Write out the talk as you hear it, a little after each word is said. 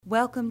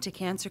Welcome to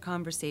Cancer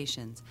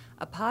Conversations,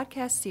 a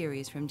podcast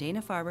series from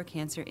Dana-Farber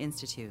Cancer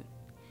Institute.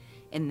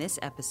 In this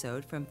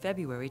episode from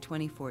February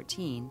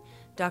 2014,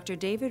 Dr.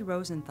 David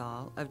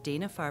Rosenthal of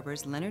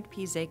Dana-Farber's Leonard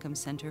P. Zakim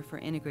Center for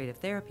Integrative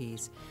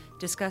Therapies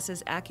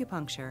discusses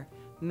acupuncture,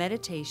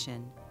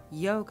 meditation,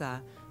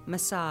 yoga,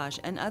 massage,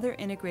 and other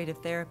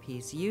integrative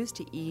therapies used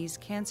to ease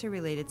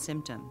cancer-related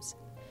symptoms.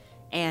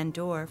 Ann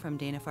Dorr from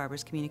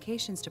Dana-Farber's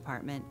Communications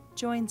Department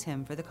joins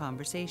him for the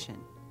conversation.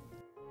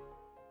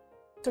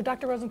 So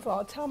Dr.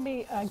 Rosenthal,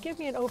 give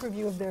me an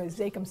overview of the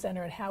Zakim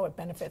Center and how it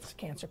benefits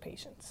cancer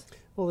patients.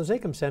 Well, the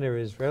Zakim Center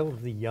is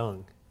relatively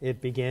young.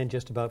 It began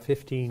just about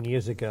 15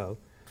 years ago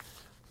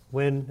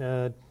when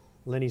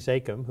Lenny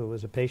Zakim, who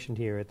was a patient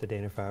here at the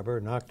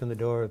Dana-Farber, knocked on the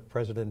door of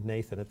President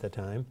Nathan at the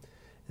time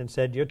and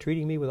said, "You're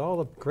treating me with all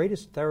the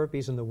greatest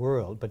therapies in the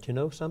world, but you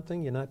know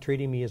something? You're not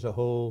treating me as a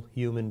whole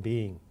human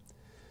being.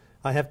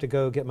 I have to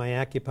go get my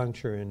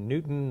acupuncture in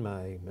Newton,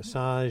 my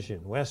massage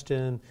in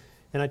Weston,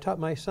 and I taught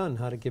my son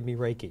how to give me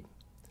Reiki.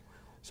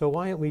 So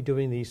why aren't we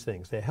doing these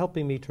things? They're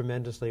helping me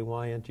tremendously.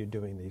 Why aren't you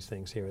doing these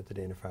things here at the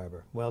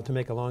Dana-Farber?" Well, to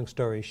make a long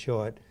story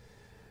short,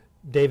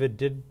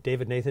 David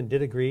Nathan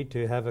did agree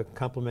to have a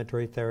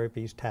complementary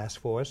therapies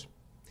task force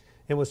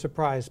and was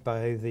surprised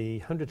by the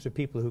hundreds of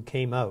people who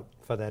came out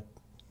for that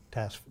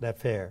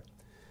fair.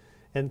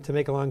 And to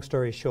make a long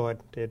story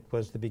short, it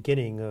was the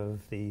beginning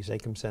of the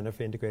Zakim Center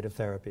for Integrative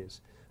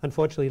Therapies.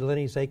 Unfortunately,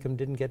 Lenny Zakim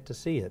didn't get to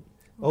see it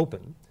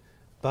open.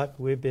 But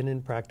we've been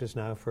in practice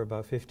now for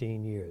about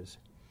 15 years.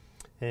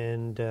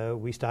 And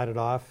we started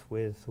off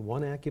with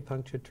one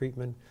acupuncture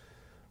treatment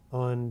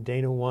on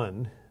Dana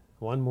 1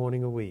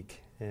 morning a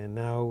week. And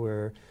now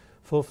we're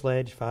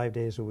full-fledged 5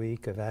 days a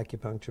week of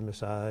acupuncture,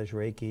 massage,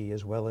 Reiki,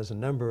 as well as a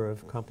number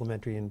of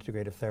complementary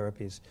integrative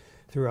therapies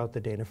throughout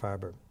the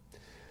Dana-Farber.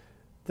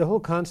 The whole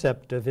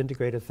concept of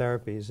integrative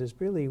therapies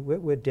is really what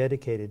we're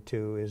dedicated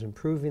to is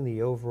improving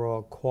the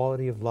overall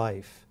quality of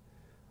life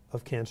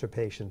of cancer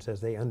patients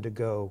as they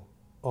undergo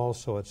all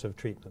sorts of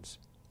treatments.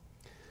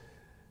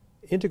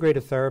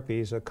 Integrative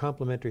therapies or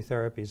complementary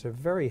therapies are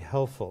very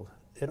helpful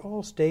at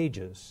all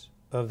stages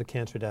of the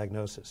cancer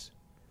diagnosis.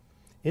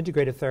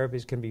 Integrative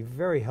therapies can be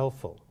very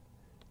helpful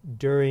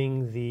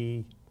during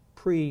the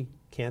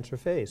pre-cancer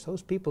phase.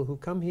 Those people who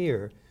come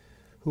here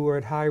who are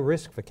at high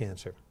risk for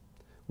cancer,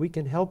 we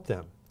can help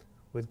them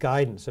with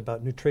guidance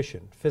about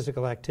nutrition,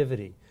 physical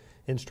activity,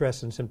 and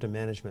stress and symptom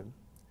management.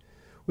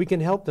 We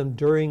can help them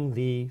during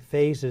the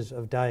phases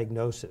of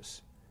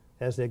diagnosis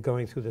as they're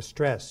going through the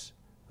stress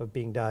of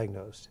being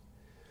diagnosed.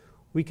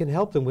 We can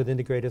help them with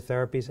integrative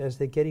therapies as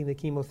they're getting the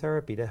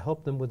chemotherapy to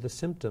help them with the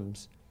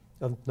symptoms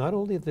of not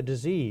only the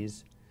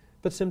disease,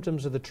 but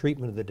symptoms of the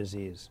treatment of the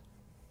disease.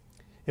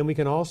 And we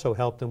can also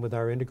help them with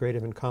our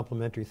integrative and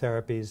complementary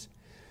therapies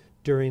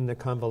during the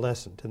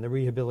convalescent and the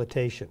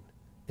rehabilitation,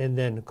 and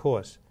then, of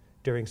course,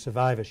 during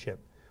survivorship,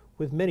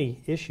 with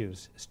many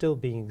issues still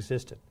being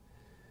existent.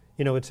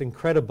 You know, it's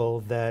incredible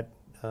that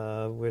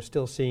we're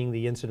still seeing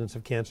the incidence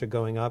of cancer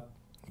going up,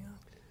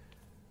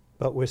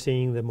 but we're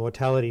seeing the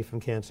mortality from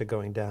cancer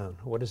going down.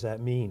 What does that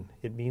mean?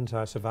 It means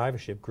our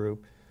survivorship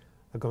group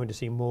are going to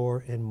see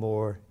more and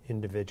more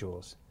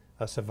individuals.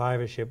 Our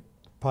survivorship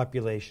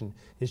population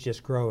is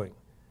just growing.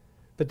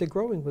 But they're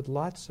growing with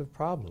lots of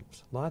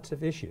problems, lots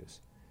of issues.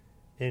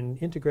 And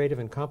integrative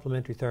and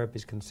complementary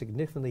therapies can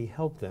significantly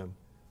help them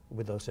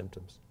with those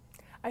symptoms.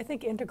 I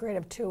think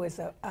integrative, too, is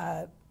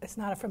it's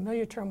not a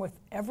familiar term with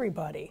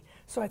everybody.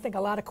 So I think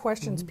a lot of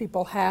questions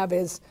people have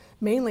is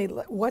mainly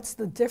what's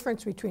the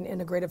difference between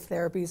integrative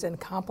therapies and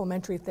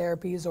complementary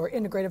therapies or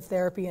integrative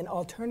therapy and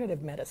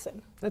alternative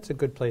medicine? That's a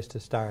good place to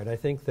start. I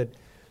think that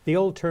the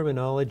old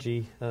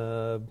terminology,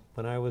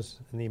 when I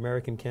was in the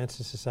American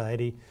Cancer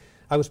Society,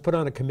 I was put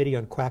on a committee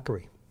on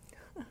quackery.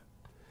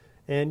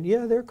 And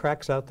yeah, there are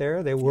quacks out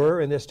there. There were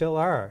and there still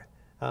are.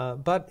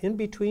 But in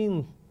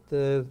between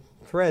the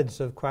threads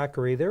of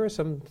quackery, there are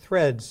some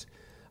threads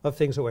of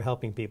things that were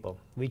helping people.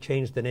 We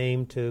changed the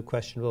name to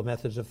questionable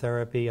methods of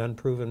therapy,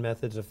 unproven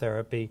methods of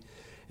therapy,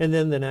 and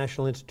then the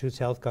National Institutes of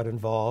Health got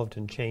involved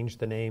and changed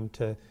the name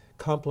to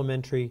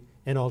complementary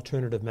and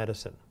alternative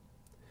medicine.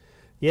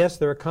 Yes,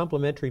 there are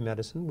complementary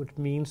medicine, which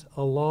means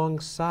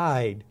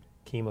alongside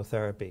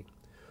chemotherapy.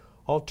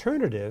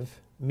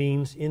 Alternative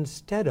means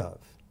instead of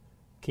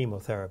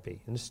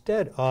chemotherapy,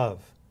 instead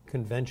of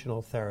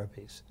conventional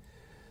therapies.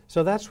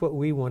 So that's what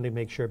we want to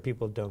make sure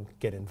people don't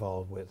get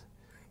involved with.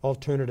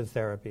 Alternative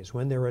therapies,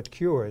 when there are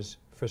cures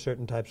for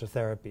certain types of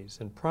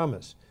therapies and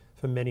promise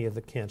for many of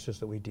the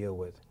cancers that we deal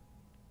with.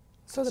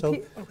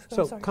 So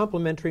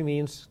complementary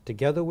means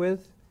together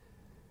with,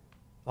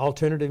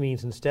 alternative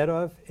means instead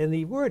of, and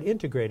the word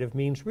integrative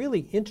means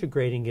really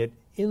integrating it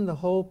in the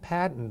whole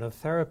pattern of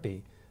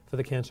therapy for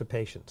the cancer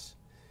patients.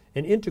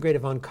 And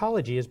integrative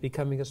oncology is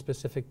becoming a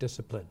specific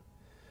discipline.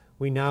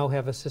 We now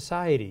have a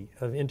Society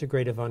of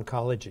Integrative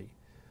Oncology,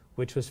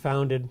 which was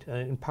founded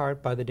in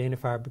part by the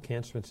Dana-Farber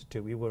Cancer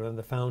Institute. We were one of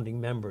the founding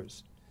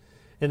members.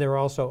 And there are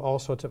also all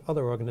sorts of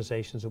other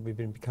organizations that we've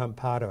become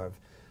part of.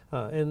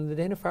 And the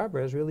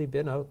Dana-Farber has really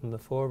been out in the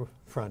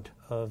forefront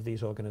of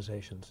these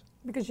organizations.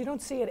 Because you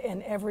don't see it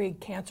in every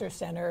cancer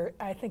center.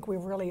 I think we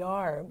really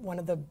are one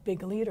of the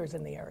big leaders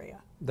in the area.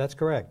 That's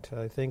correct.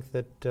 I think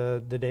that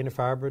the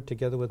Dana-Farber,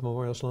 together with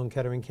Memorial Sloan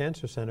Kettering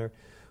Cancer Center,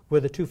 were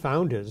the two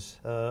founders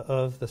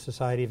of the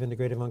Society of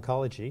Integrative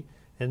Oncology,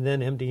 and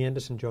then MD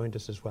Anderson joined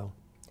us as well.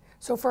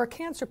 So for a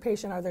cancer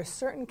patient, are there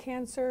certain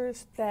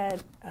cancers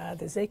that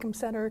the Zakim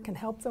Center can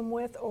help them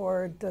with,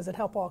 or does it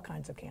help all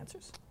kinds of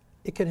cancers?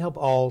 It can help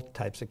all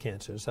types of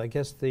cancers. I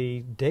guess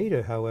the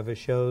data, however,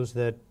 shows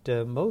that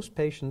most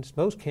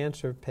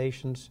cancer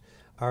patients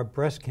are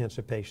breast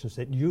cancer patients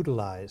that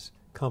utilize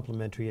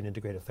complementary and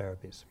integrative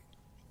therapies.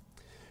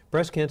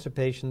 Breast cancer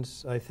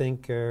patients, I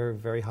think, are a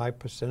very high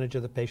percentage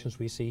of the patients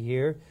we see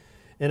here.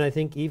 And I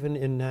think even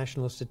in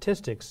national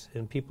statistics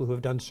and people who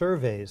have done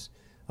surveys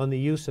on the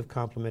use of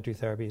complementary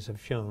therapies have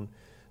shown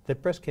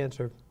that breast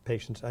cancer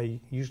patients are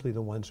usually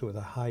the ones who are the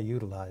high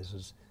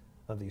utilizers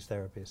of these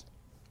therapies.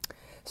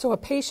 So a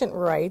patient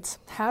writes,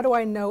 how do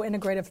I know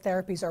integrative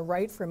therapies are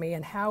right for me,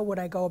 and how would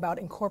I go about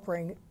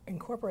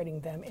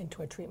incorporating them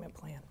into a treatment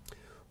plan?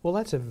 Well,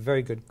 that's a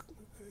very good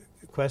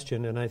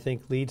question, and I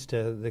think leads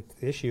to the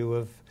issue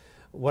of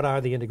what are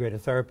the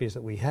integrative therapies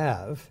that we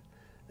have,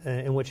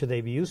 and what should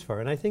they be used for?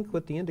 And I think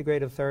what the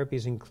integrative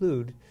therapies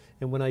include,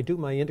 and when I do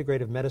my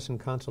integrative medicine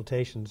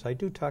consultations, I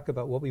do talk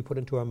about what we put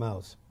into our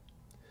mouths.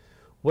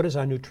 What is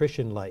our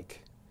nutrition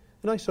like?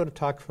 And I sort of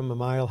talk from a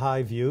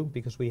mile-high view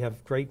because we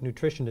have great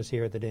nutritionists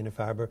here at the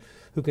Dana-Farber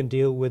who can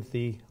deal with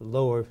the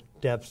lower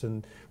depths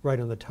and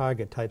right on the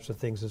target types of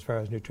things as far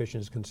as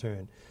nutrition is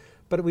concerned.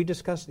 But we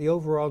discuss the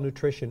overall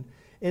nutrition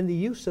and the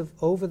use of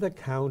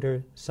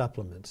over-the-counter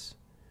supplements.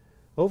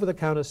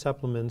 Over-the-counter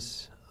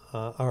supplements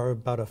are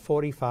about a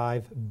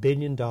 $45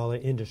 billion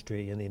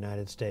industry in the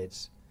United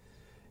States.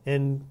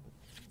 And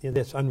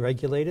it's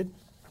unregulated,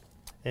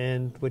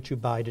 and what you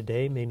buy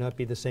today may not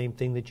be the same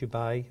thing that you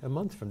buy a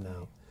month from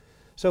now.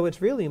 So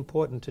it's really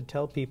important to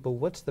tell people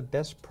what's the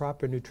best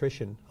proper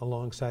nutrition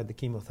alongside the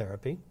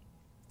chemotherapy,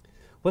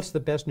 what's the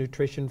best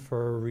nutrition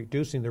for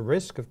reducing the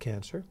risk of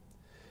cancer,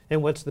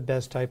 and what's the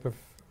best type of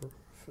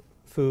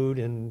food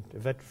and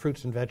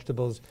fruits and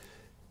vegetables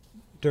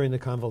during the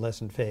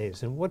convalescent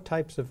phase, and what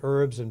types of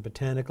herbs and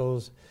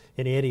botanicals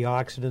and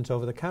antioxidants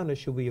over the counter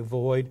should we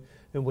avoid,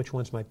 and which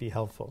ones might be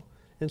helpful.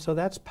 And so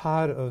that's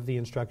part of the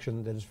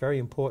instruction that is very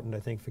important, I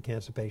think, for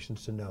cancer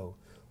patients to know.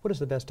 What is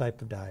the best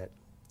type of diet?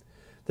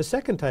 The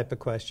second type of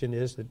question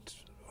is that's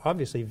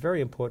obviously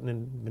very important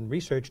and been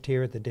researched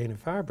here at the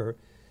Dana-Farber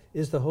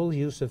is the whole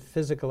use of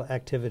physical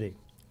activity.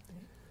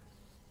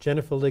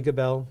 Jennifer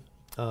Ligabell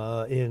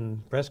in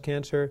breast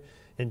cancer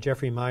and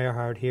Jeffrey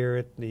Meyerhart here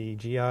at the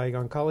GI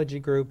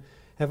Oncology Group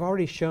have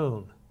already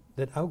shown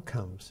that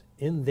outcomes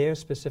in their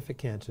specific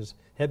cancers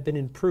have been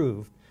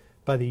improved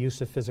by the use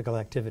of physical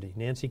activity.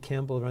 Nancy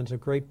Campbell runs a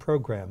great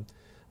program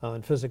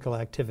on physical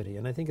activity,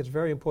 and I think it's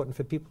very important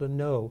for people to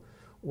know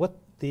what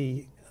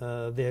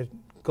their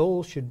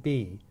goal should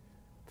be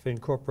for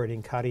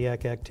incorporating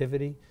cardiac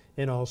activity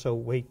and also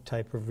weight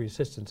type of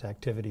resistance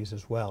activities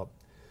as well.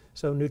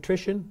 So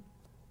nutrition,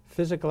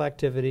 physical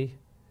activity,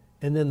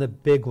 and then the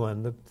big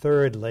one, the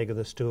third leg of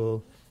the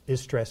stool, is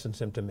stress and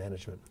symptom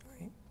management.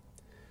 Right.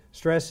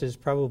 Stress is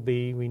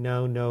probably, we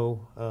now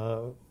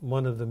know,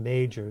 one of the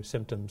major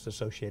symptoms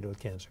associated with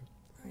cancer.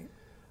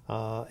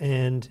 Right.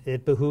 And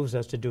it behooves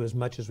us to do as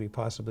much as we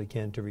possibly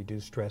can to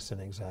reduce stress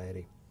and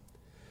anxiety,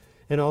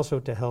 and also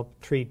to help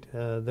treat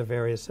the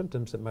various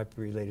symptoms that might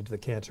be related to the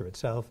cancer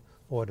itself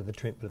or to the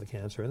treatment of the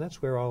cancer. And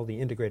that's where all the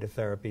integrative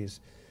therapies,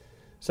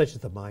 such as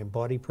the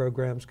mind-body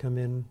programs, come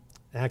in,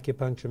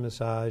 acupuncture,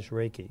 massage,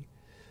 Reiki.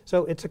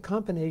 So it's a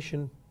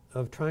combination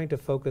of trying to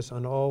focus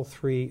on all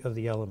three of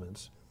the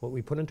elements: what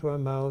we put into our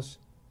mouths,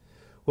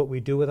 what we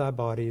do with our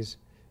bodies,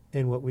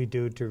 and what we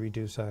do to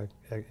reduce our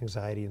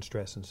anxiety and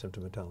stress and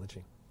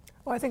symptomatology.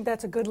 Well, I think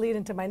that's a good lead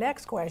into my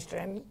next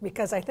question,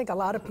 because I think a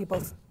lot of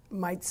people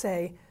might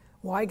say,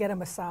 why get a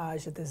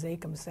massage at the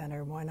Zakim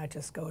Center? Why not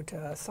just go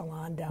to a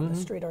salon down the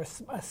street or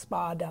a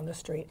spa down the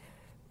street?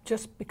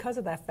 Just because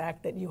of that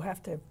fact that you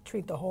have to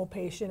treat the whole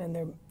patient,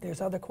 and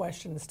there's other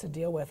questions to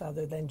deal with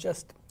other than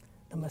just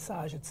the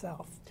massage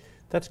itself.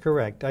 That's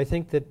correct. I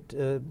think that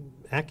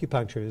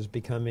acupuncture is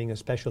becoming a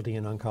specialty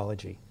in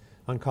oncology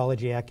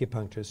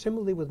acupuncture,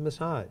 similarly with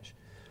massage.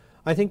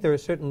 I think there are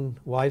certain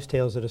wives'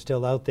 tales that are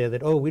still out there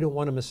that, oh, we don't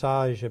want to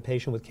massage a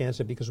patient with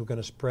cancer because we're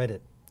going to spread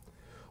it.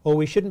 Or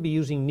we shouldn't be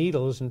using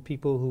needles in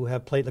people who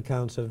have platelet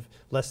counts of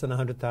less than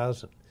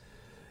 100,000.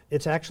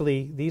 It's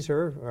actually, these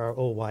are our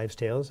old wives'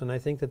 tales, and I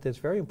think that it's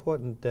very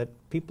important that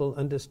people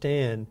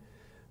understand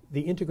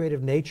the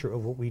integrative nature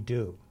of what we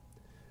do.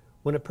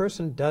 When a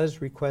person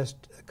does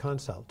request a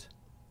consult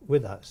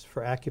with us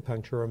for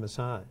acupuncture or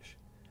massage,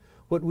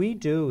 what we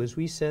do is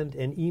we send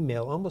an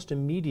email almost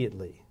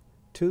immediately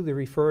to the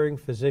referring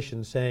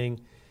physician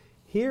saying,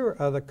 here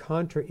are the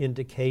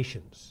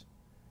contraindications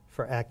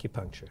for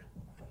acupuncture.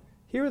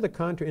 Here are the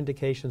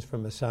contraindications for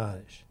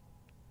massage.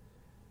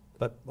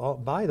 But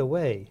by the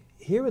way,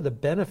 here are the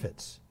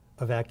benefits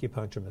of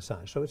acupuncture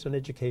massage. So it's an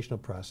educational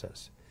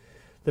process.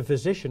 The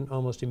physician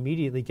almost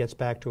immediately gets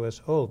back to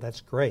us, oh,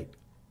 that's great,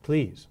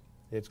 please,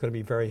 it's going to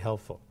be very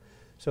helpful.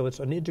 So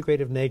it's an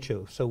integrative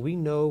nature. So we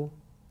know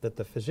that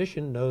the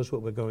physician knows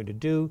what we're going to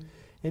do,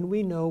 and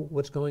we know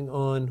what's going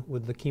on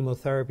with the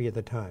chemotherapy at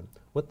the time,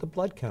 what the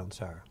blood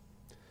counts are.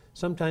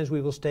 Sometimes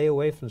we will stay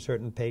away from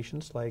certain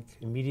patients, like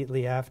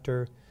immediately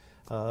after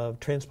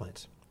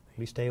transplants.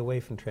 We stay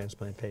away from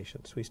transplant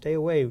patients. We stay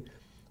away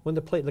when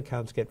the platelet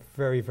counts get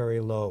very, very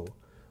low,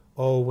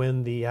 or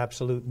when the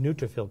absolute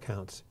neutrophil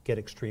counts get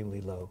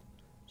extremely low.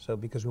 So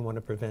because we want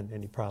to prevent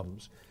any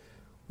problems.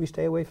 We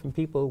stay away from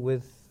people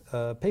with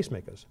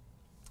pacemakers,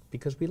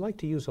 because we like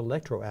to use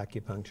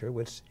electroacupuncture,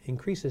 which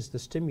increases the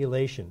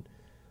stimulation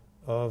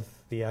of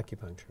the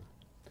acupuncture.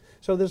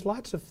 So there's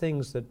lots of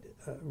things that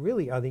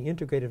really are the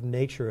integrative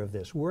nature of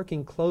this,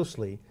 working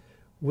closely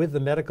with the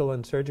medical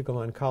and surgical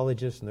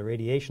oncologists and the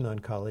radiation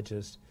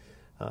oncologists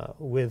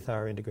with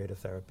our integrative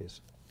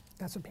therapies.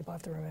 That's what people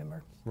have to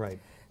remember. Right.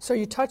 So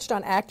you touched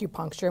on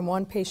acupuncture, and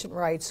one patient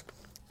writes,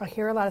 I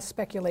hear a lot of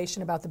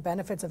speculation about the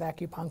benefits of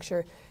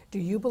acupuncture. Do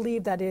you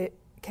believe that it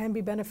can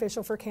be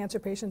beneficial for cancer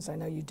patients? I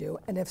know you do.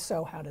 And if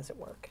so, how does it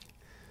work?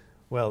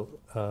 Well,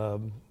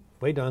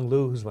 Wei-Dong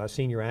Lu, who's our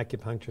senior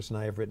acupuncturist, and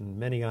I have written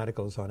many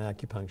articles on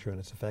acupuncture and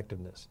its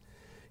effectiveness.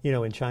 You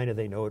know, in China,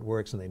 they know it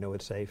works and they know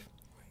it's safe.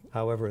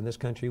 However, in this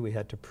country, we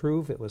had to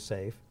prove it was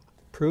safe,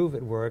 prove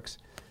it works,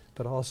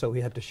 but also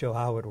we had to show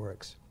how it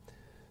works.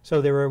 So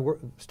there are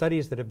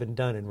studies that have been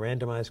done in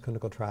randomized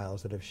clinical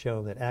trials that have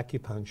shown that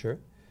acupuncture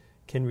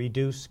can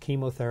reduce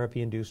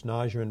chemotherapy-induced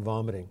nausea and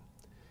vomiting,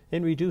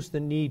 and reduce the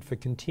need for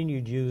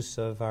continued use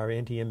of our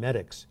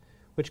antiemetics,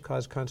 which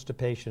cause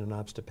constipation and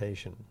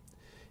obstipation.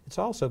 It's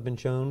also been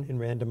shown in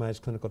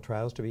randomized clinical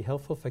trials to be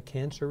helpful for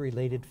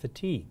cancer-related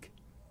fatigue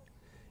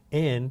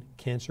and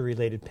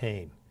cancer-related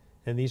pain.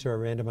 And these are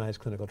randomized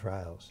clinical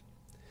trials.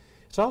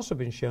 It's also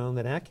been shown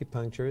that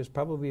acupuncture is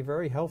probably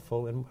very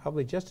helpful and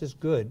probably just as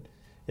good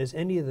as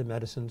any of the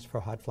medicines for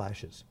hot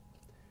flashes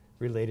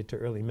related to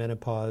early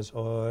menopause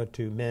or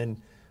to men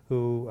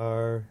who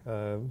are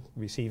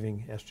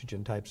receiving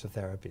estrogen types of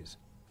therapies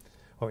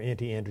or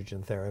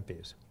anti-androgen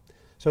therapies.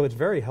 So it's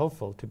very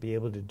helpful to be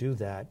able to do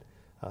that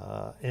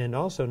and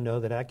also know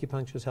that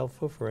acupuncture is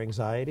helpful for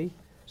anxiety,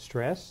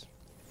 stress.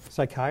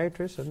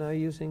 Psychiatrists are now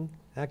using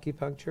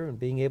acupuncture and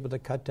being able to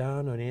cut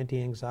down on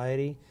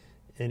anti-anxiety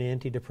and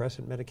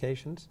antidepressant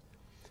medications.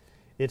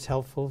 It's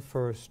helpful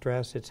for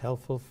stress, it's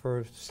helpful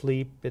for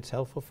sleep, it's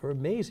helpful for an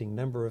amazing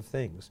number of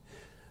things.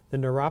 The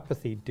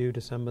neuropathy due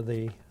to some of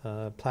the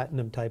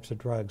platinum types of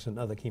drugs and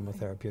other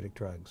chemotherapeutic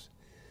drugs.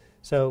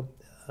 So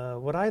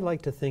what I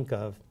like to think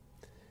of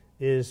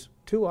is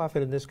too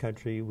often in this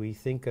country we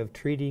think of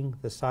treating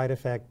the side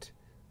effect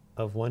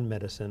of one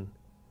medicine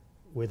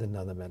with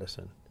another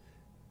medicine,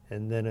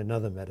 and then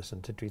another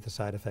medicine to treat the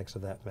side effects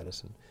of that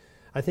medicine.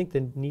 I think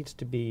there needs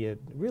to be a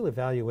real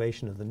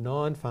evaluation of the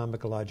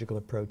non-pharmacological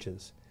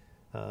approaches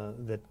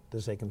that the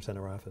Zakim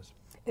Center offers.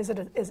 Is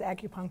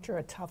acupuncture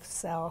a tough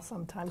sell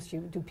sometimes?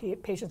 Do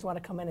patients want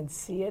to come in and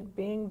see it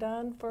being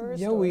done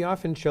first? Yeah, we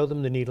often show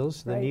them the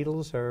needles. Right. The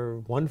needles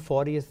are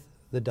 1/40th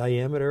the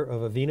diameter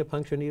of a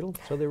venipuncture needle,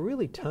 so they're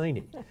really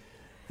tiny.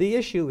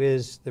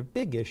 The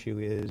big issue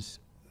is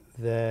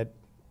that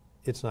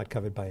it's not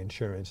covered by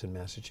insurance in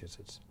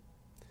Massachusetts.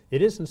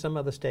 It is in some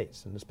other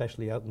states, and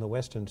especially out in the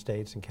western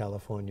states in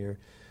California,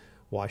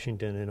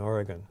 Washington, and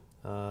Oregon.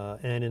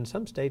 And in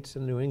some states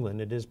in New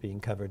England, it is being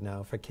covered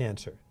now for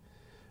cancer.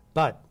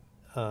 But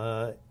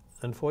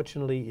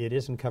unfortunately, it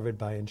isn't covered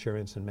by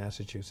insurance in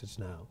Massachusetts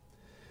now.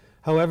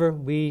 However,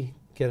 we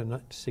get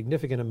a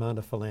significant amount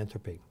of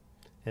philanthropy.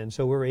 And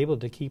so we're able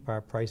to keep our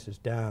prices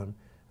down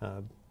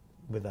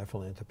with our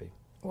philanthropy.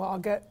 Well,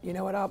 I'm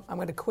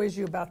going to quiz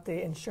you about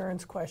the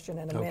insurance question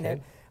in a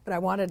minute. But I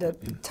wanted to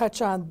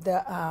touch on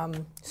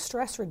the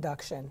stress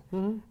reduction,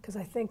 because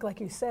I think, like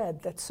you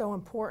said, that's so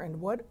important.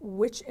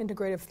 Which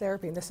integrative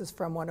therapy, and this is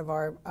from one of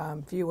our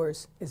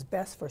viewers, is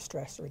best for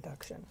stress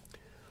reduction?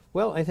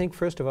 Well, I think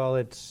first of all,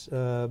 it's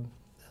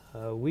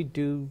we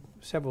do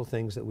several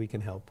things that we can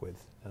help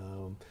with.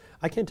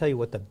 I can't tell you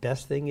what the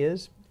best thing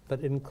is,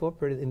 but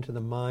incorporate it into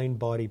the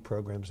mind-body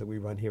programs that we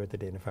run here at the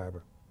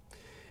Dana-Farber.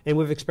 And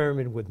we've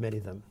experimented with many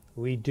of them.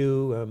 We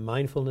do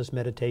mindfulness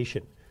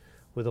meditation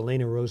with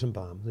Elena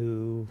Rosenbaum,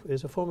 who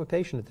is a former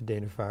patient at the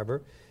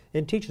Dana-Farber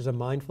and teaches a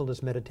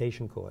mindfulness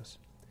meditation course.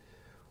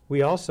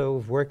 We also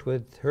have worked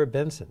with Herb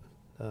Benson,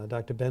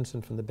 Dr.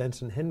 Benson from the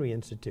Benson Henry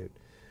Institute,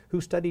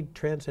 who studied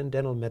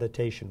transcendental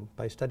meditation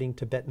by studying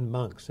Tibetan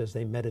monks as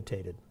they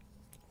meditated.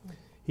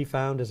 He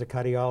found as a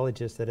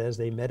cardiologist that as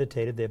they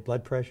meditated, their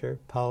blood pressure,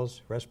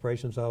 pulse,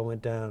 respirations all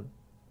went down.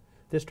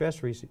 Their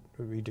stress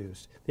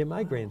reduced. Their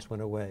migraines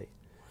went away.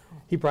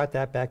 He brought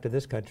that back to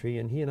this country,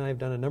 and he and I have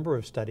done a number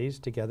of studies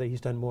together.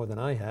 He's done more than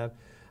I have,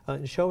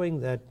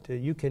 showing that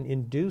you can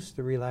induce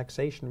the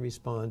relaxation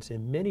response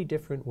in many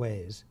different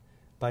ways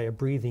by a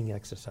breathing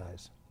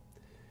exercise.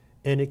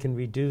 And it can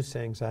reduce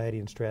anxiety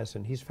and stress,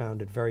 and he's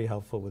found it very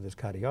helpful with his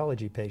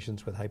cardiology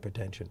patients with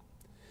hypertension.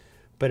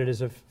 But it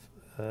is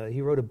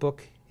he wrote a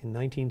book in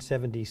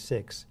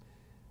 1976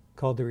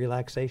 called The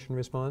Relaxation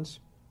Response.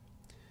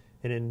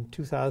 And in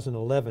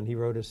 2011, he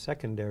wrote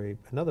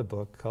another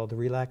book called The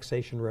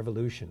Relaxation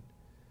Revolution,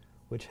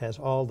 which has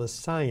all the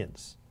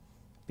science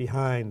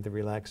behind the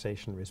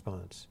relaxation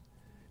response.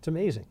 It's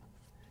amazing.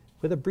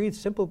 With a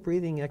simple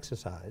breathing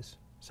exercise,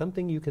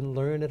 something you can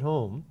learn at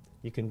home,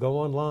 you can go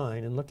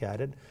online and look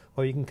at it,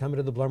 or you can come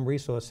into the Blum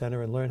Resource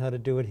Center and learn how to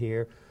do it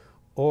here,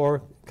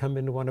 or come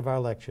into one of our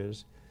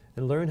lectures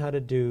and learn how to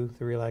do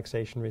the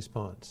relaxation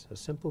response. A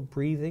simple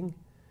breathing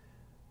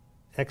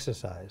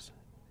exercise.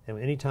 And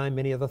anytime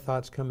any other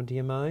thoughts come into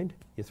your mind,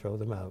 you throw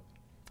them out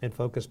and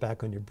focus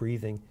back on your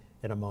breathing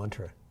and a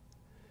mantra.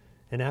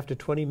 And after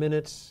 20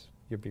 minutes,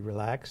 you'll be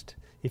relaxed.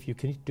 If you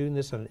keep doing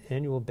this on an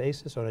annual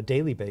basis, on a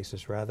daily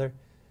basis rather,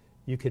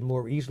 you can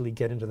more easily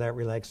get into that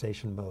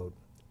relaxation mode.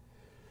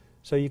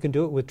 So you can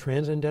do it with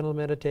transcendental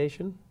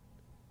meditation.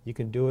 You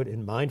can do it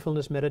in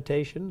mindfulness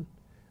meditation.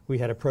 We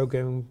had a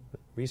program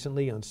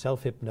recently on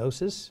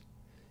self-hypnosis,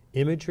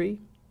 imagery,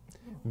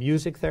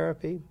 music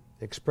therapy,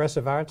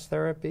 expressive arts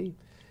therapy,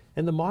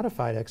 and the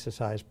modified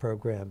exercise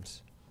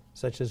programs,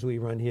 such as we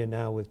run here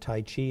now with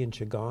Tai Chi and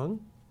Qigong,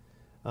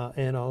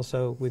 and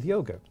also with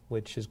yoga,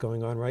 which is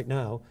going on right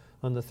now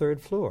on the 3rd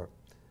floor,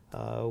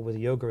 with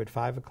yoga at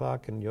 5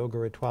 o'clock and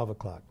yoga at 12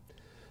 o'clock.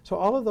 So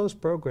all of those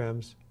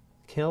programs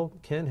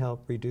can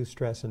help reduce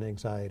stress and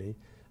anxiety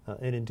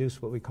and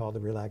induce what we call the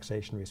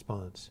relaxation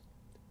response.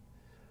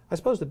 I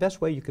suppose the best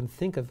way you can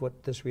think of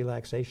what this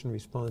relaxation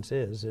response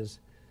is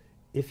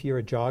if you're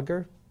a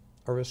jogger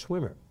or a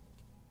swimmer,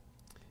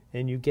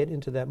 and you get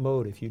into that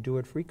mode, if you do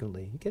it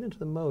frequently, you get into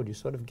the mode, you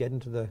sort of get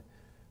into the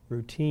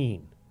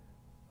routine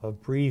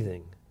of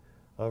breathing,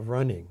 of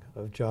running,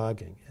 of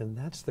jogging, and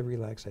that's the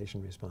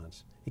relaxation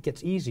response. It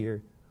gets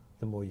easier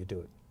the more you do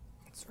it.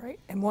 That's right.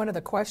 And one of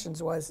the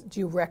questions was,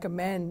 do you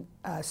recommend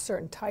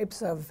certain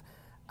types of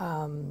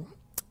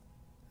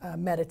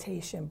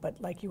meditation? But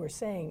like you were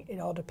saying, it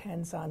all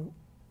depends on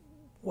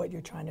what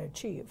you're trying to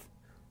achieve.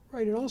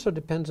 Right. It also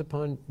depends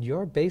upon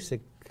your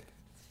basic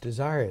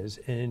desires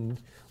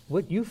and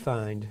what you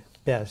find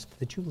best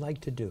that you like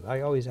to do.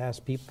 I always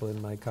ask people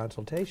in my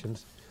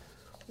consultations,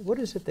 what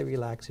is it that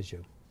relaxes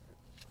you?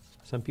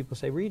 Some people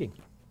say reading.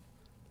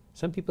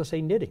 Some people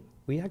say knitting.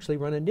 We actually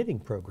run a knitting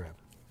program.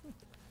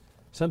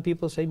 Some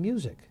people say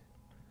music.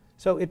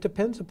 So it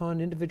depends upon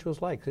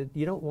individuals' likes.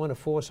 You don't want to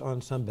force on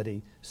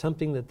somebody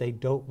something that they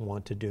don't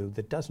want to do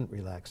that doesn't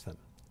relax them.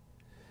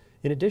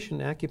 In addition,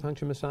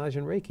 acupuncture, massage,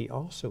 and Reiki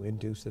also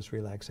induce this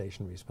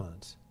relaxation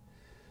response.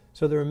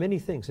 So there are many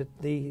things.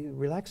 The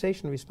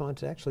relaxation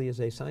response actually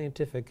is a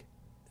scientific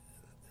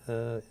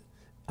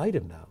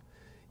item now.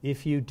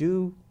 If you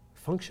do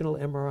functional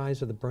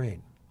MRIs of the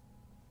brain,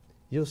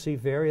 you'll see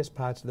various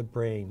parts of the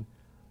brain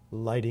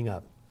lighting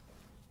up.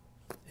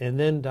 And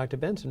then Dr.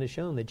 Benson has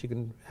shown that you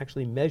can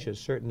actually measure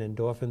certain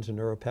endorphins and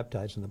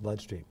neuropeptides in the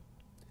bloodstream.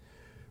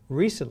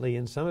 Recently,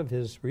 in some of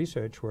his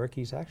research work,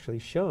 he's actually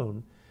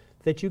shown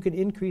that you can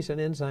increase an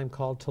enzyme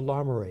called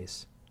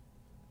telomerase,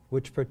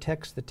 which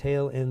protects the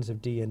tail ends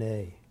of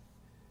DNA.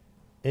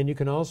 And you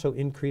can also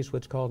increase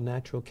what's called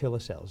natural killer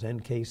cells,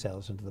 NK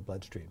cells, into the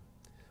bloodstream.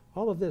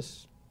 All of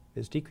this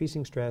is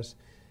decreasing stress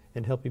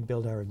and helping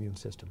build our immune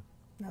system.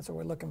 That's what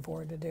we're looking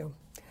forward to do.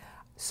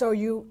 So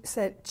you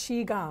said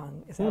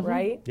Qigong, is that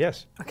right?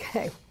 Yes.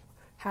 Okay.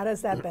 How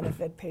does that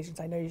benefit patients?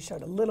 I know you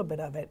showed a little bit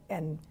of it,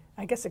 and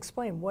I guess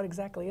explain what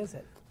exactly is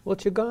it? Well,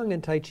 Qigong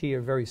and Tai Chi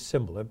are very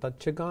similar, but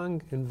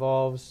Qigong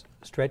involves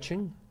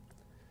stretching,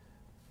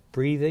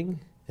 breathing,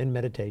 and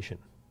meditation.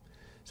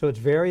 So it's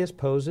various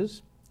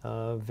poses,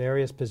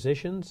 various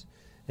positions,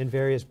 and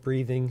various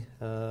breathing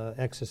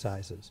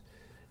exercises.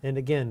 And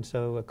again,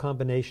 so a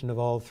combination of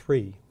all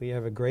three. We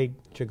have a great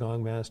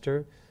Qigong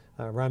master,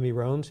 Rami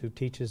Rones, who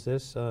teaches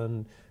this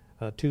on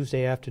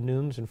Tuesday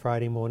afternoons and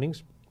Friday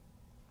mornings.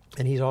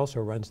 And he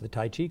also runs the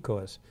Tai Chi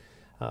course,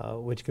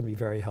 which can be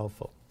very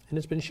helpful. And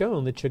it's been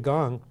shown that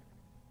Qigong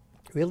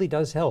really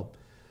does help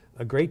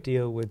a great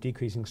deal with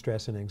decreasing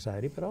stress and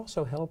anxiety, but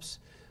also helps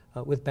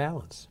with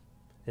balance.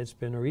 It's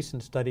been a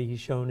recent study he's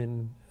shown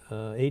in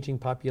aging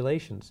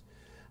populations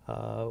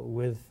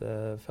with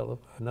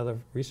another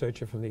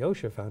researcher from the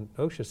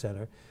OSHA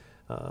Center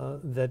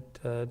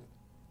that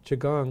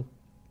Qigong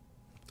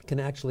can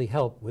actually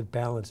help with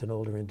balance in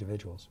older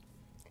individuals.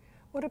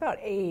 What about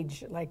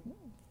age? Like,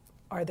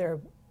 are there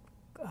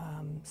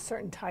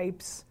certain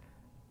types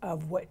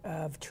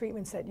of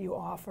treatments that you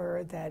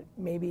offer that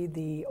maybe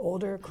the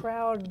older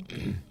crowd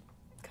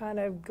kind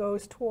of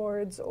goes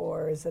towards,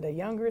 or is it a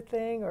younger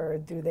thing, or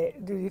do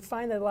you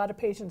find that a lot of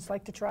patients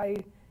like to try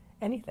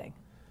anything?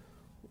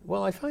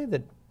 Well, I find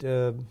that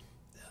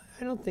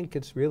I don't think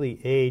it's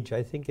really age.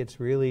 I think it's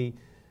really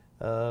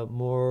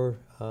more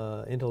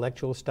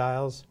intellectual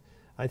styles.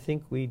 I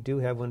think we do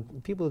have, when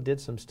people did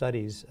some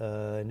studies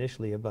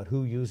initially about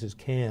who uses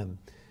CAM,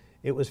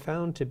 it was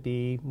found to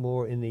be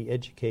more in the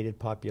educated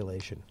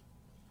population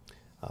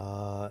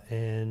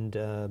and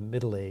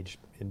middle-aged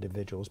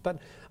individuals. But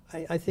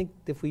I think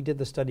if we did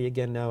the study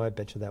again now, I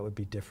bet you that would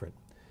be different.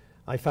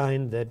 I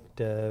find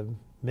that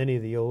many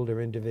of the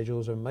older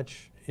individuals are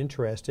much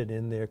interested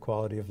in their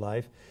quality of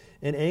life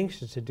and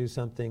anxious to do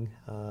something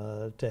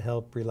to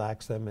help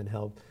relax them and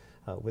help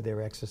with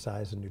their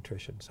exercise and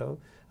nutrition. So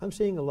I'm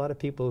seeing a lot of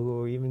people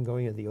who are even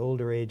going at the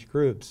older age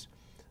groups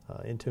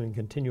into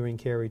continuing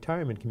care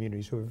retirement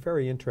communities who are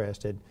very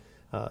interested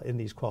in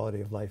these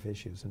quality of life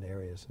issues and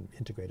areas and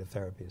integrative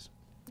therapies.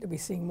 You'll be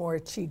seeing more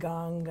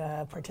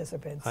Qigong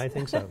participants. I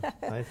think so.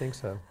 I think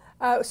so.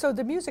 So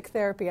the music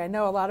therapy, I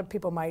know a lot of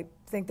people might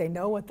think they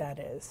know what that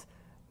is,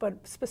 but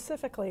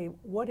specifically,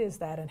 what is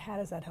that and how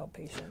does that help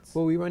patients?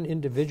 Well, we run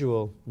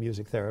individual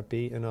music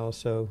therapy and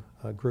also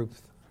group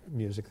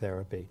music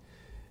therapy.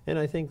 And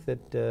I think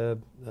that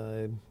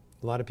a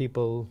lot of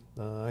people,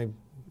 I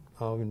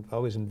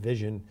always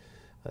envision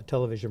a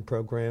television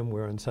program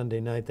where on Sunday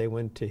night they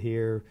went to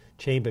hear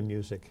chamber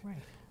music. Right.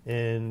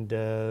 And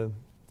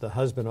the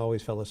husband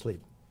always fell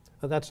asleep.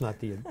 Well, that's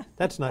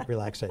not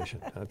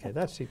relaxation. Okay,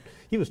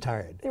 he was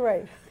tired.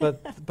 Right.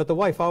 But the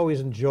wife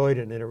always enjoyed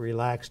it, and it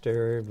relaxed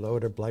her,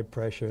 lowered her blood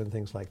pressure, and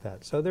things like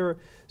that. So there are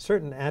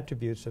certain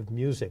attributes of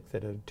music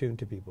that are attuned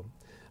to people.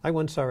 I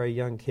once saw a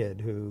young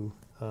kid who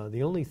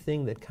the only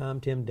thing that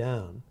calmed him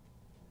down,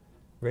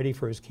 ready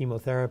for his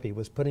chemotherapy,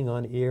 was putting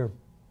on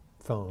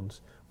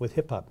earphones with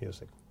hip-hop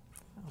music.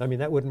 I mean,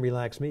 that wouldn't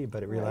relax me,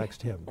 but it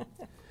relaxed him.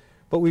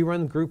 But we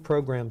run group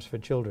programs for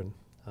children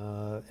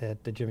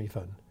at the Jimmy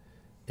Fund.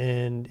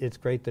 And it's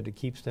great that it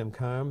keeps them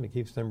calm, it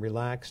keeps them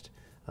relaxed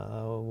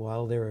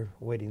while they're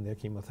awaiting their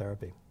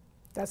chemotherapy.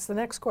 That's the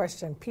next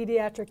question.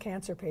 Pediatric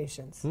cancer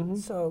patients. Mm-hmm.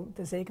 So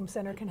the Zakim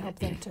Center can help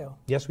them too?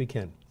 Yes, we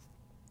can.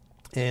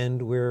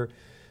 And we're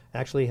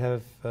actually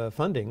have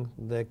funding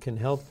that can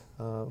help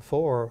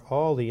for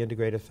all the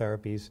integrative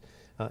therapies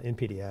in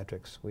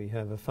pediatrics. We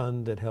have a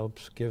fund that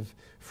helps give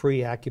free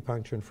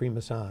acupuncture and free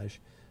massage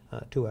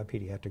to our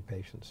pediatric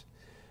patients.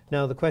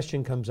 Now the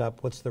question comes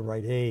up, what's the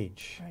right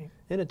age? Right.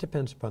 And it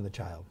depends upon the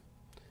child.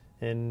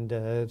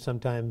 And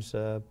sometimes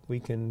we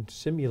can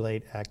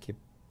simulate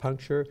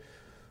acupuncture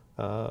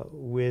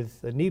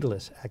with a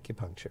needleless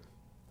acupuncture.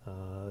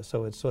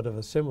 So it's sort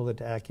of similar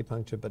to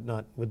acupuncture, but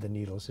not with the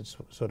needles. It's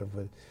sort of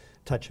with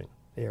touching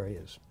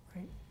areas.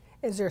 Right.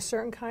 Is there a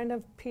certain kind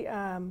of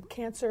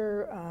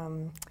cancer,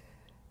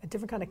 a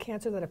different kind of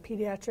cancer that a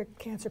pediatric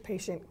cancer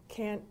patient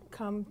can't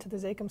come to the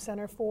Zakim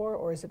Center for,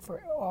 or is it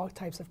for all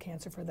types of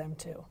cancer for them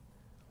too?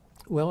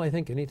 Well, I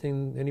think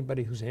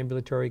anybody who's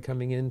ambulatory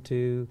coming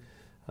into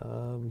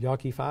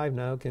Yawkey 5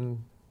 now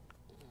can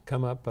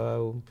come up.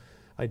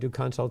 I do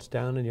consults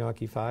down in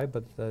Yawkey 5,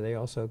 but they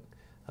also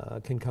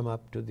can come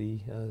up to the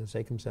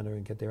Zakim Center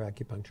and get their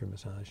acupuncture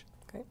massage.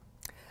 Okay.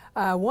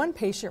 One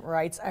patient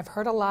writes, I've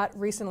heard a lot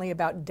recently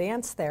about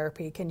dance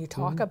therapy. Can you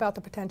talk about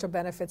the potential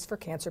benefits for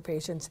cancer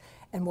patients,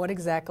 and what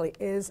exactly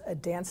is a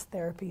dance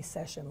therapy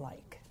session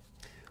like?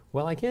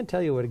 Well, I can't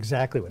tell you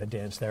exactly what a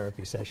dance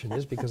therapy session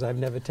is because I've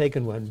never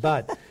taken one,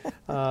 but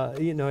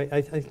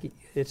I think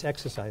it's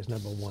exercise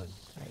number one.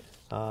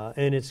 Right.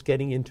 And it's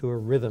getting into a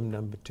rhythm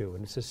number two,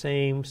 and it's the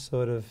same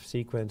sort of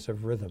sequence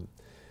of rhythm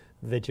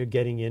that you're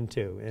getting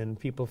into. And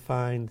people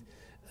find,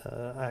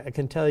 I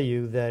can tell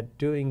you that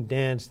doing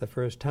dance the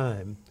first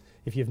time,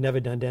 if you've never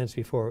done dance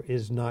before,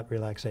 is not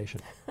relaxation.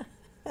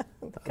 Kind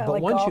of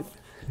like golf.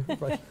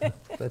 Right,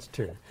 that's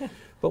true.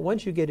 But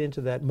once you get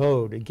into that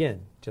mode, again,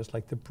 just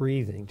like the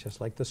breathing, just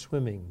like the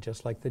swimming,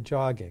 just like the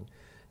jogging,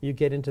 you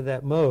get into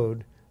that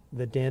mode,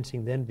 the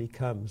dancing then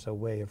becomes a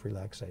way of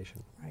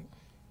relaxation. Right.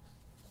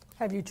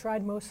 Have you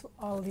tried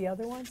all of the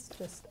other ones,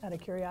 just out of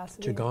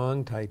curiosity?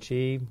 Qigong, Tai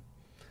Chi.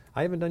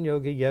 I haven't done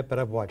yoga yet, but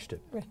I've watched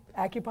it.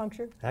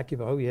 Acupuncture?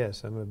 Oh,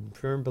 yes. I'm a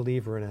firm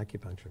believer in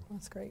acupuncture.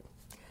 That's great.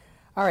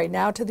 All right,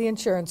 now to the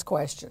insurance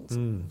questions.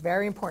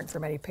 Very important for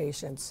many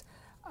patients.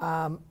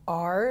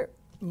 Are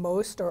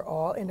most or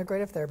all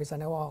integrative therapies, I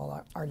know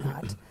all are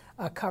not,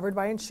 covered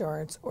by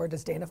insurance, or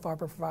does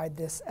Dana-Farber provide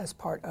this as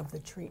part of the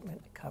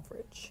treatment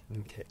coverage?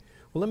 Okay.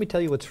 Well, let me tell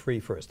you what's free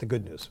first, the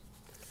good news.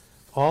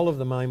 All of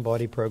the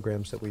mind-body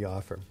programs that we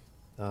offer,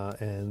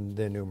 and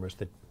they're numerous,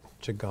 the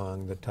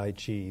Qigong, the Tai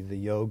Chi, the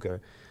yoga,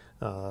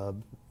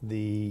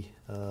 the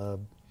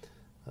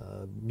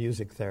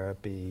music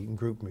therapy,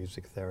 group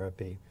music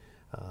therapy,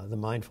 the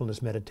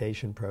mindfulness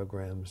meditation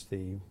programs,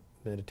 the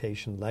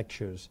meditation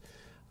lectures,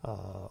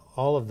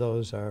 all of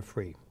those are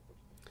free.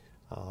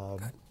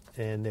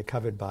 And they're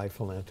covered by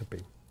philanthropy.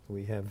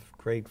 We have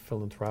great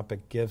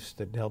philanthropic gifts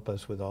that help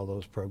us with all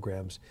those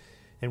programs,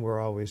 and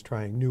we're always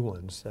trying new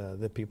ones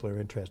that people are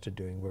interested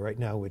in doing. Right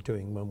now we're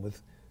doing one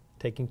with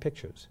taking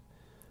pictures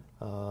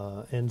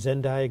and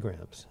Zen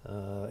diagrams,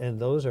 and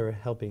those are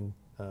helping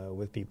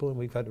with people, and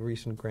we've got a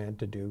recent grant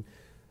to do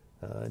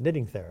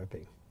knitting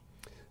therapy.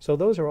 So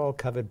those are all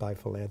covered by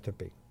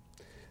philanthropy.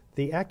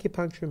 The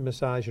acupuncture,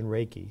 massage, and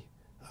Reiki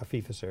are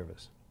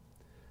fee-for-service.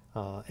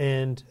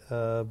 And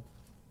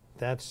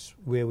that's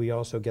where we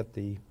also get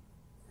the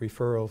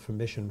referral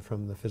permission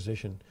from the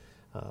physician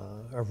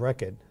of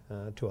record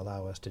to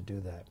allow us to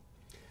do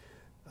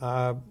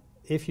that.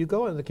 If you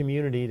go in the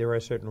community, there are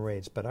certain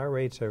rates, but our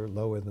rates are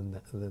lower than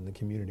the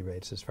community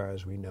rates as far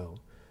as we know.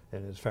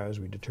 and as far as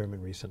we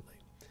determined recently.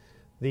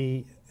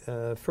 The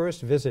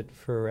first visit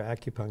for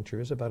acupuncture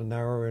is about an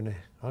hour and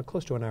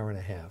close to an hour and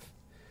a half,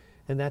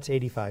 and that's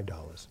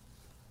 $85.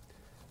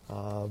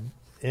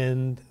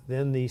 And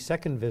then the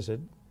second visit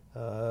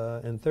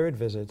and third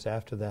visits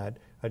after that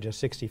are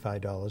just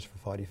 $65 for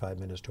 45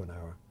 minutes to an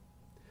hour.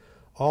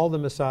 All the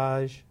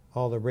massage,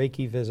 all the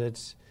Reiki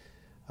visits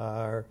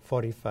are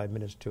 45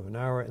 minutes to an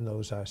hour, and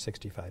those are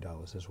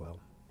 $65 as well.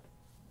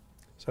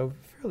 So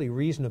fairly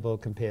reasonable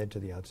compared to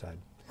the outside.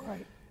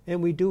 Right.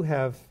 And we do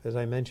have, as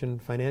I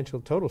mentioned,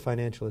 total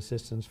financial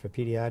assistance for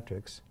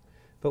pediatrics,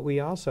 but we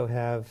also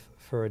have,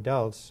 for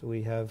adults,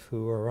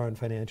 who are on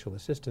financial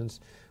assistance,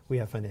 we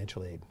have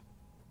financial aid.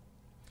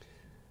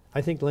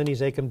 I think Lenny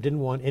Zakim didn't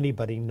want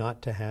anybody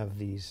not to have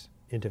these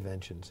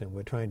interventions, and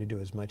we're trying to do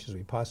as much as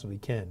we possibly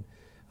can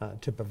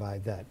to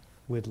provide that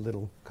with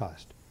little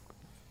cost.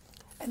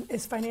 And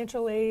is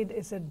financial aid,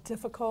 is it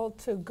difficult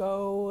to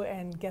go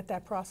and get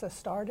that process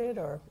started,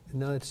 or?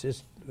 No, it's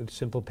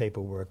simple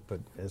paperwork, but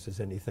as is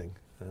anything.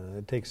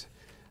 It takes,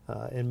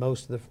 and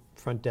most of the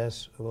front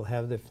desks will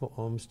have the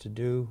forms to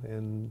do,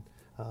 and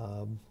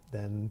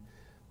then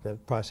the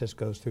process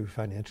goes through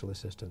financial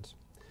assistance.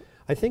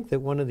 I think that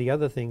one of the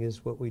other things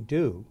is what we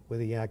do with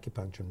the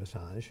acupuncture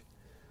massage.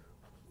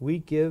 We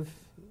give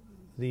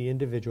the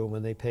individual,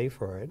 when they pay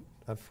for it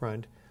up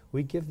front,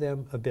 we give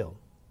them a bill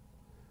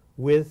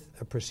with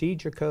a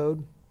procedure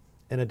code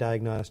and a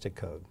diagnostic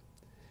code.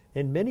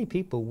 And many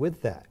people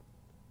with that,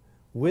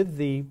 with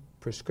the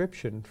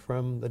prescription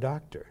from the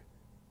doctor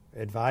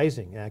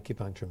advising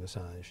acupuncture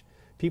massage,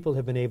 people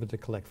have been able to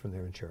collect from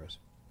their insurers.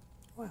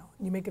 Wow,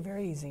 you make it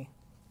very easy.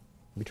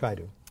 We try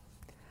to.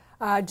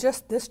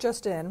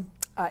 Just in,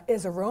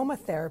 is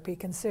aromatherapy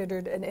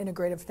considered an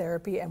integrative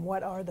therapy, and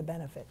what are the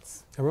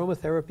benefits?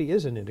 Aromatherapy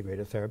is an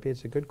integrative therapy.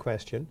 It's a good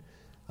question.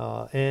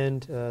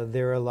 And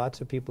there are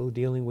lots of people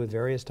dealing with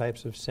various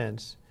types of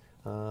scents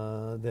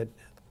that,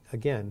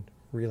 again,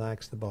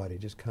 relax the body,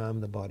 just calm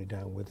the body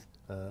down with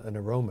an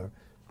aroma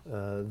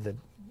that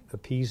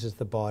appeases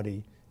the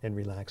body and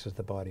relaxes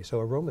the body. So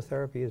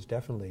aromatherapy is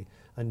definitely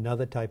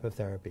another type of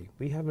therapy.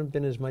 We haven't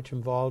been as much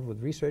involved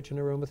with research in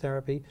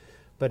aromatherapy,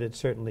 but it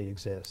certainly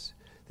exists.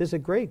 There's a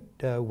great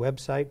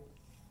website,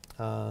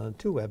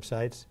 two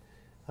websites.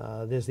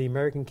 There's the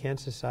American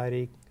Cancer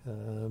Society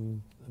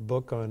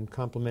book on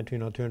complementary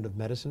and alternative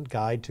medicine,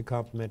 Guide to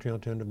Complementary and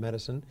Alternative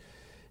Medicine,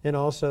 and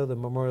also the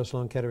Memorial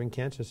Sloan Kettering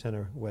Cancer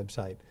Center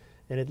website.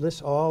 And it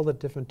lists all the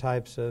different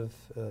types of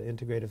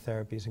integrative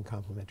therapies and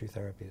complementary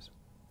therapies.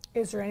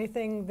 Is there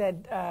anything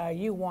that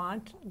you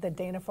want that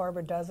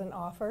Dana-Farber doesn't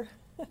offer?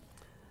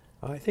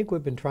 I think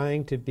we've been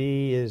trying to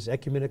be as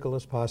ecumenical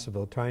as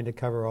possible, trying to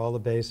cover all the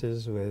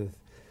bases with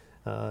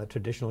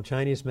traditional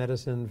Chinese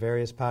medicine,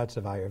 various parts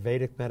of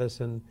Ayurvedic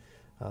medicine.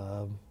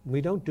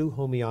 We don't do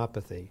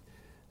homeopathy,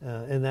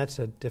 and that's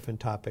a different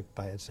topic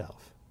by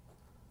itself.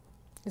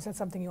 Is that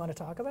something you want to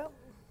talk about?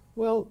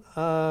 Well,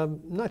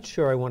 not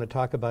sure I want to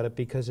talk about it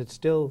because it's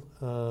still,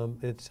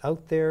 it's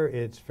out there,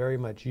 it's very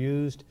much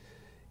used.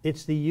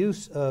 It's the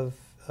use of,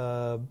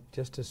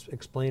 just to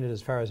explain it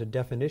as far as a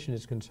definition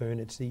is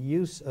concerned, it's the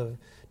use of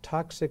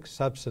toxic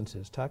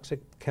substances, toxic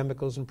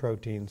chemicals and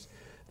proteins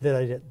that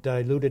are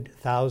diluted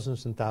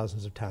thousands and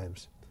thousands of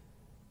times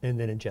and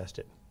then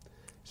ingested.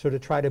 So to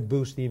try to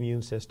boost the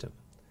immune system.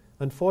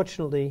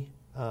 Unfortunately,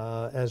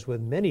 as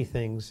with many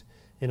things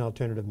in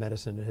alternative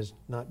medicine, it has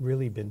not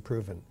really been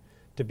proven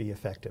to be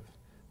effective.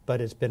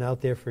 But it's been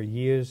out there for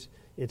years.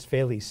 It's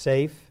fairly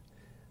safe,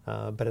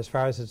 but as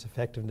far as its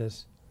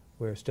effectiveness,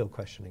 we're still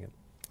questioning it.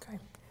 Okay.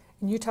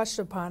 And you touched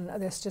upon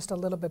this just a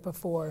little bit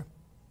before.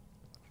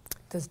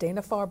 Does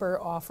Dana-Farber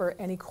offer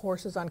any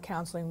courses on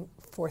counseling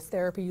for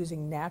therapy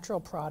using natural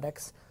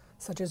products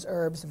such as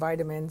herbs,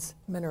 vitamins,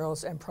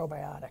 minerals, and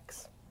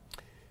probiotics?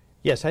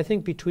 Yes, I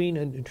think between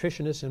a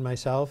nutritionist and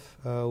myself,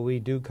 we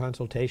do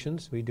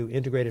consultations. We do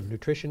integrative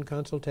nutrition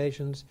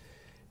consultations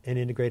and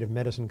integrative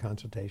medicine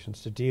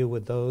consultations to deal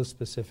with those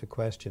specific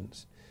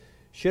questions.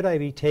 Should I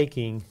be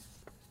taking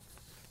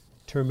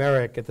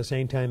turmeric at the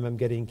same time I'm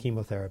getting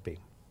chemotherapy?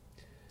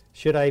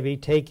 Should I be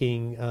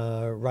taking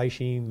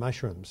reishi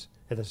mushrooms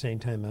at the same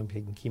time I'm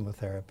taking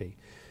chemotherapy?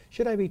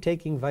 Should I be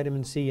taking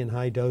vitamin C in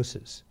high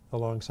doses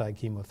alongside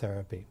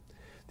chemotherapy?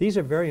 These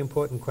are very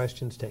important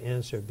questions to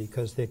answer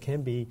because there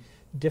can be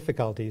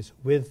difficulties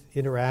with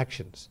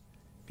interactions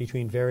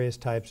between various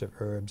types of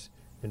herbs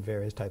and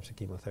various types of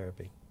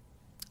chemotherapy.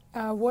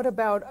 What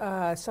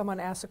about, someone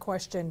asked a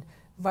question,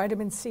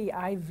 vitamin C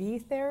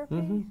IV therapy?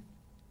 Mm-hmm.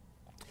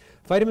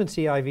 Vitamin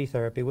C IV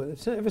therapy,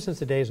 ever since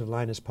the days of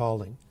Linus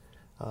Pauling,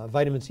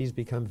 vitamin C has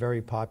become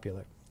very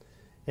popular.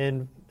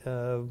 And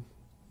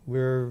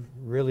we're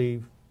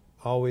really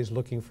always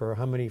looking for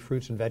how many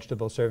fruits and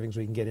vegetable servings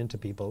we can get into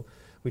people.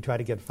 We try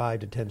to get 5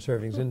 to 10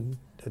 servings in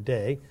a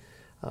day.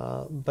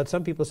 But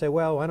some people say,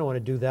 well, I don't want to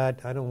do that.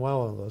 I don't want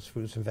all those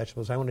fruits and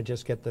vegetables. I want to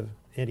just get the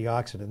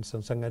antioxidants, so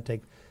I'm going to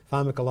take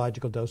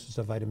pharmacological doses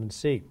of vitamin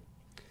C.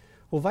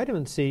 Well,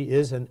 vitamin C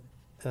is an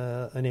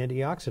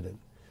antioxidant,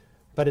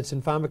 but it's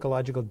in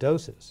pharmacological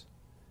doses.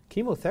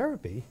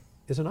 Chemotherapy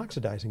is an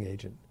oxidizing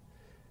agent.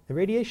 And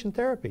radiation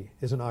therapy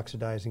is an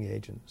oxidizing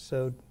agent.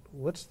 So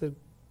what's the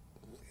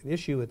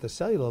issue at the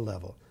cellular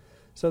level?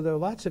 So there are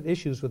lots of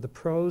issues with the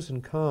pros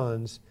and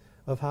cons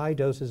of high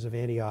doses of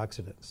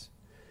antioxidants.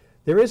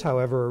 There is,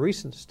 however, a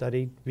recent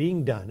study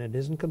being done, and it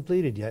isn't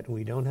completed yet, and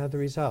we don't have the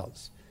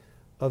results,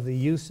 of the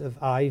use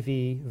of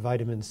IV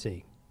vitamin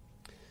C.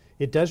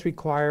 It does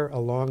require a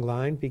long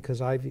line because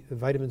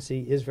vitamin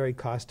C is very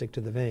caustic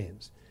to the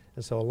veins.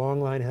 And so a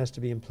long line has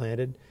to be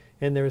implanted,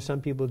 and there are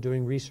some people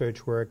doing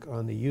research work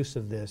on the use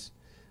of this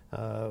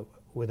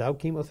without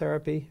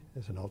chemotherapy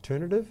as an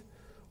alternative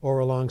or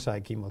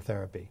alongside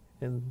chemotherapy.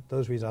 And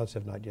those results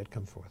have not yet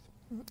come forth.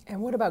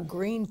 And what about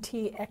green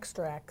tea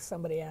extract,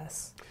 somebody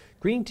asks?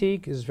 Green tea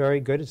is very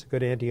good. It's a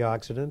good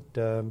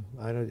antioxidant.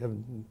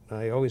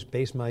 I always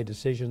base my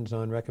decisions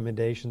on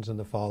recommendations on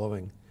the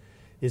following.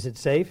 Is it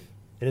safe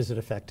and is it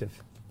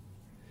effective?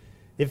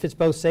 If it's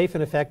both safe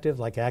and effective,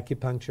 like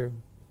acupuncture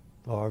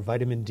or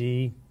vitamin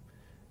D,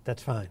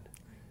 that's fine.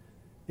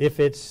 If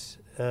it's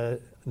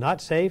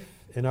not safe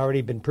and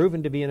already been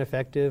proven to be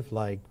ineffective,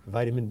 like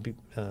vitamin B,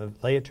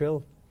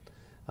 Laetrile,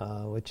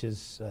 which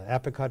is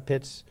apricot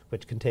pits,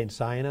 which contain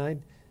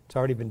cyanide, it's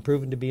already been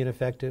proven to be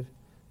ineffective,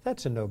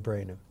 that's a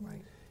no-brainer.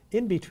 Right.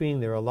 In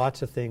between, there are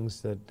lots of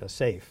things that are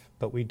safe,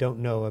 but we don't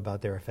know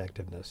about their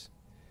effectiveness.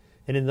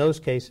 And in those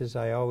cases,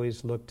 I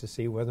always look to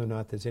see whether or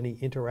not there's any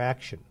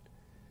interaction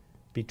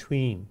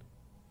between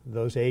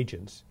those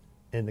agents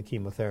and the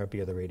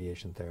chemotherapy or the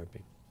radiation therapy,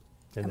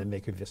 and then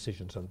make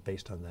decisions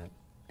based on that.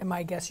 And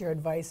my guess your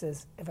advice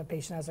is if a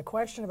patient has a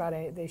question about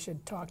it, they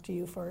should talk to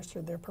you first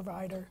or their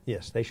provider?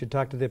 Yes, they should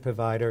talk to their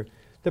provider.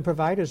 The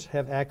providers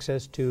have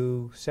access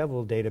to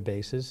several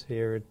databases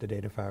here at the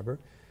Dana-Farber.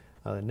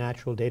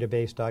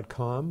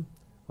 Naturaldatabase.com,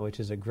 which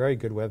is a very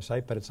good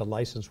website, but it's a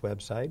licensed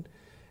website.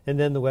 And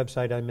then the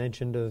website I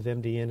mentioned of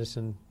MD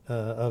Anderson,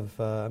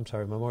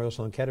 Memorial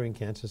Sloan Kettering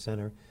Cancer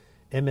Center,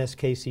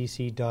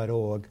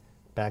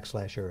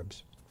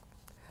 mskcc.org/herbs.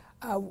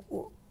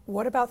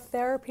 What about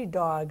therapy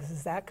dogs?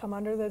 Does that come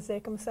under the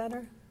Zakim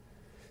Center?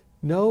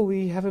 No,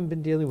 we haven't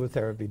been dealing with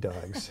therapy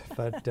dogs,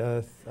 but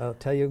I'll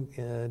tell you,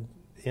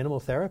 animal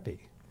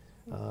therapy.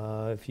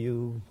 If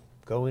you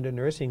go into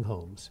nursing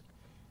homes,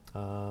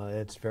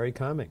 it's very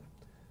common.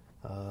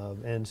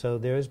 And so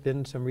there's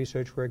been some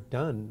research work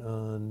done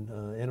on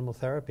animal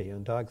therapy,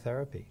 on dog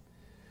therapy.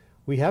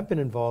 We have been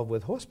involved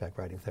with horseback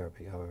riding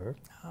therapy, however.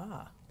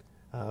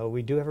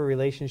 We do have a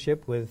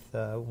relationship with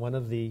one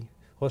of the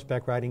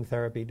horseback riding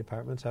therapy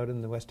departments out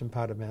in the western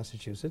part of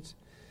Massachusetts.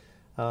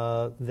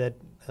 If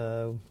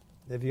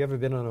you've ever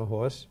been on a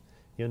horse,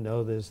 you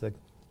know there's the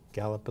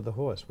gallop of the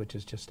horse, which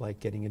is just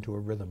like getting into a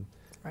rhythm,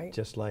 right.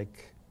 Just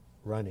like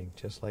running,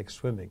 just like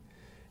swimming.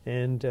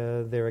 And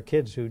there are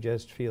kids who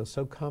just feel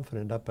so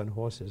confident up on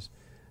horses,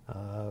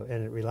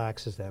 and it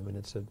relaxes them, and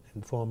it's a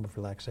form of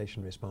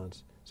relaxation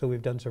response. So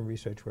we've done some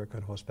research work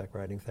on horseback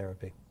riding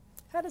therapy.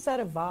 How does that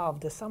evolve?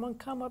 Does someone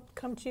come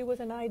to you with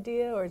an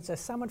idea, or does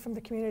someone from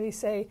the community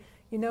say,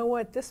 you know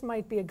what, this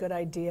might be a good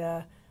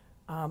idea,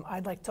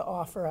 I'd like to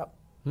offer up?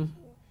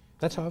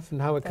 That's often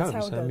how it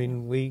comes. I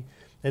mean,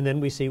 and then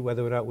we see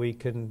whether or not we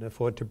can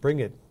afford to bring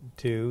it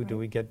to, right. Do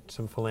we get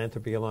some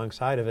philanthropy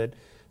alongside of it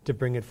to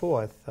bring it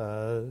forth,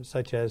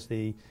 such as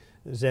the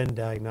Zen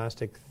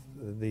diagnostic,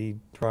 the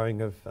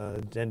drawing of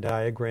Zen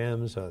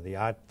diagrams, or the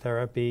art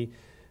therapy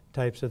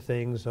types of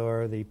things,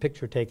 or the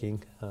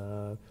picture-taking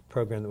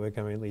program that we're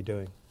currently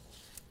doing.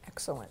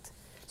 Excellent.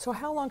 So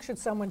how long should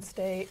someone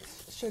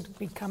should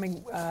be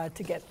coming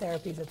to get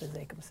therapies at the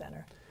Zakim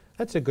Center?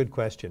 That's a good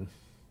question.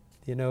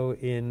 You know,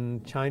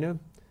 in China,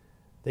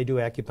 they do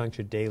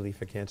acupuncture daily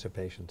for cancer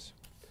patients.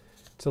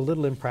 It's a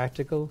little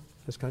impractical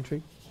in this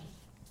country.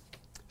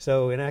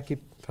 So in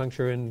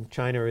acupuncture in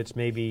China, it's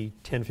maybe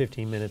 10,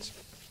 15 minutes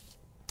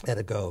at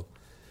a go.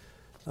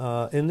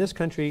 In this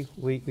country,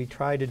 we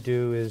try to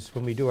do is,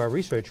 when we do our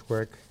research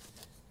work,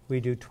 we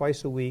do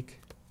twice a week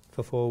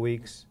for 4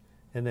 weeks,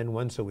 and then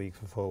once a week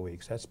for 4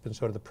 weeks. That's been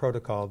sort of the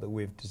protocol that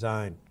we've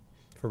designed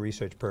for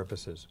research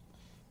purposes.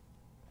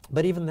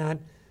 But even that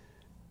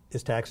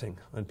is taxing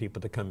on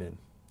people to come in,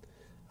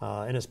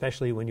 and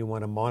especially when you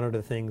want to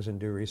monitor things and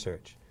do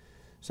research.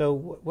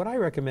 So what I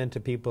recommend to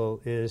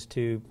people is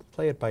to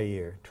play it by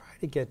ear. Try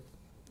to get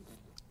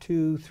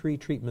 2-3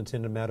 treatments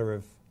in a matter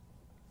of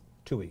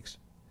 2 weeks.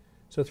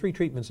 So 3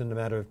 treatments in a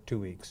matter of 2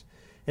 weeks.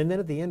 And then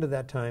at the end of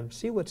that time,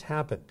 see what's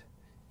happened.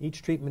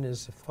 Each treatment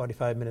is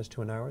 45 minutes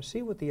to an hour.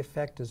 See what the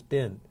effect has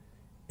been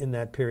in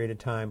that period of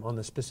time on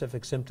the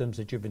specific symptoms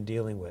that you've been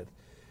dealing with.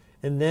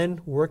 And then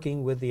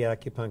working with the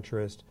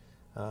acupuncturist,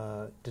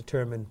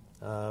 determine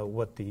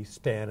what the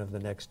span of the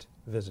next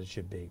visit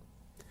should be.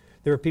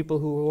 There are people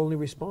who will only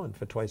respond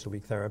for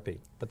twice-a-week therapy,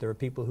 but there are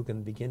people who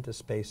can begin to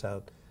space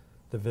out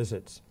the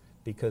visits,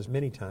 because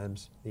many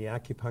times the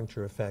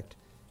acupuncture effect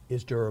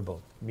is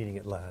durable, meaning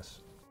it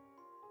lasts.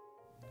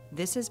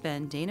 This has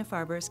been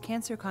Dana-Farber's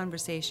Cancer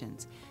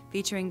Conversations,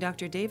 featuring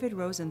Dr. David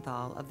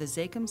Rosenthal of the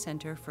Zakim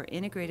Center for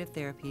Integrative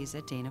Therapies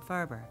at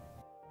Dana-Farber.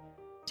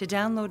 To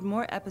download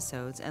more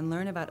episodes and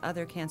learn about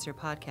other cancer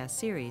podcast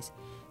series,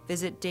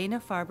 visit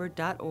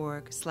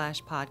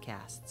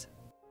danafarber.org/podcasts.